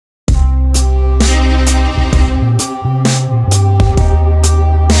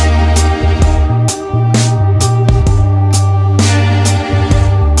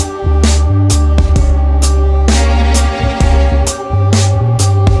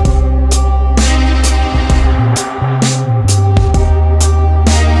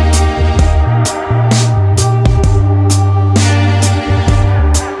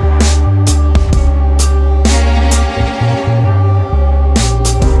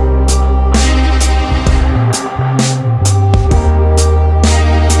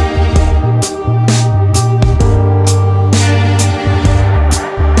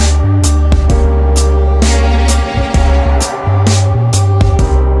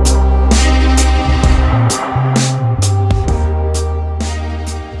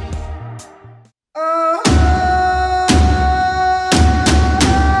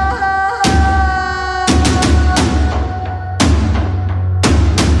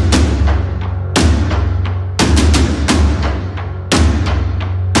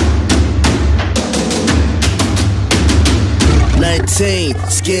19,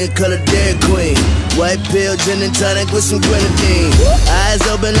 skin color Dairy Queen. White pill, gin and tonic with some grenadine. Eyes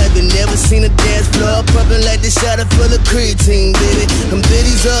open like they never seen a dance floor. Pumping like they shot it full of creatine, baby. Them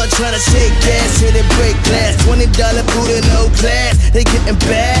biddies all tryna shake gas till they break glass. $20 boot in no class, they getting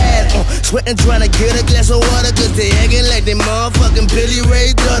bad. Sweating tryna get a glass of water, cause they acting like they motherfucking Billy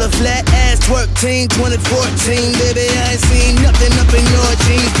Ray daughter. Flat ass twerk team 2014, baby. I ain't seen nothing up in your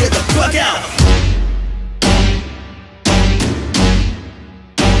jeans. Get the fuck out!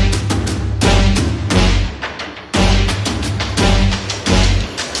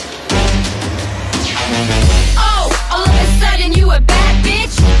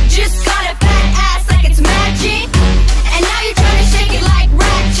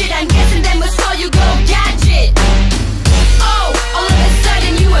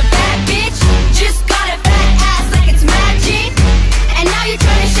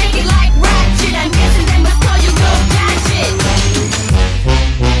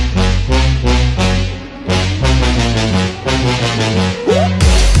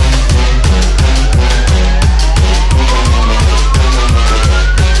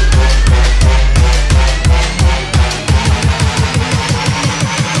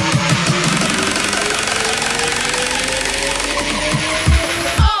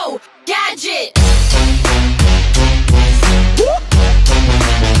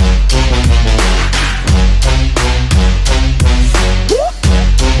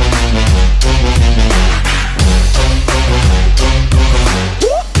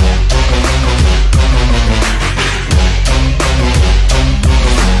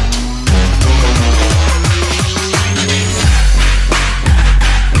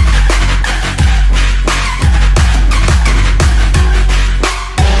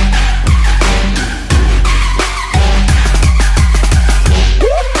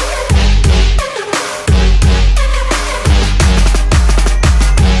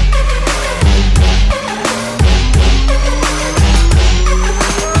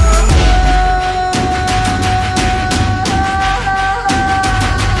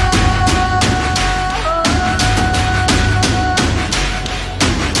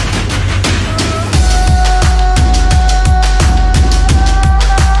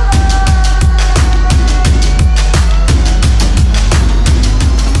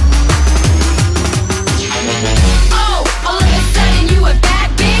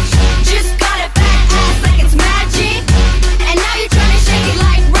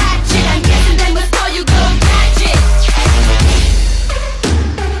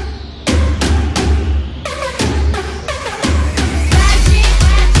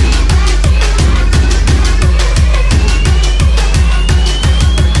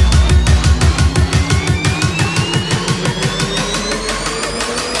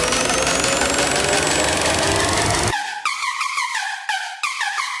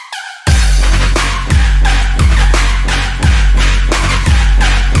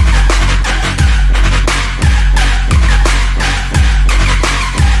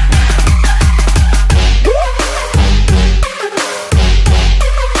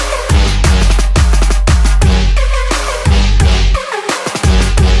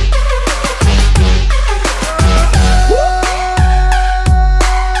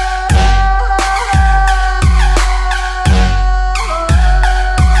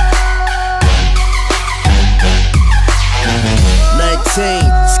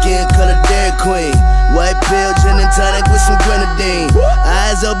 Skin color Dairy Queen. White pill, gin and tonic with some grenadine.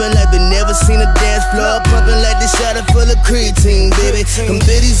 Eyes open like they never seen a dance floor. Pumping like they shot it full of creatine, baby. Them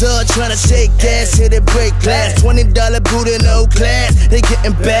biddies all tryna shake gas till they break glass. $20 boot in no class, they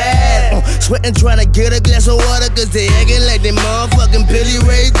getting bad. Sweating tryna get a glass of water, cause they acting like they motherfucking Billy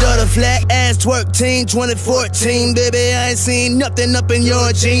Ray daughter. Flat ass twerk team 2014, baby. I ain't seen nothing up in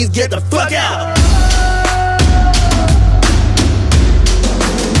your jeans. Get the fuck out!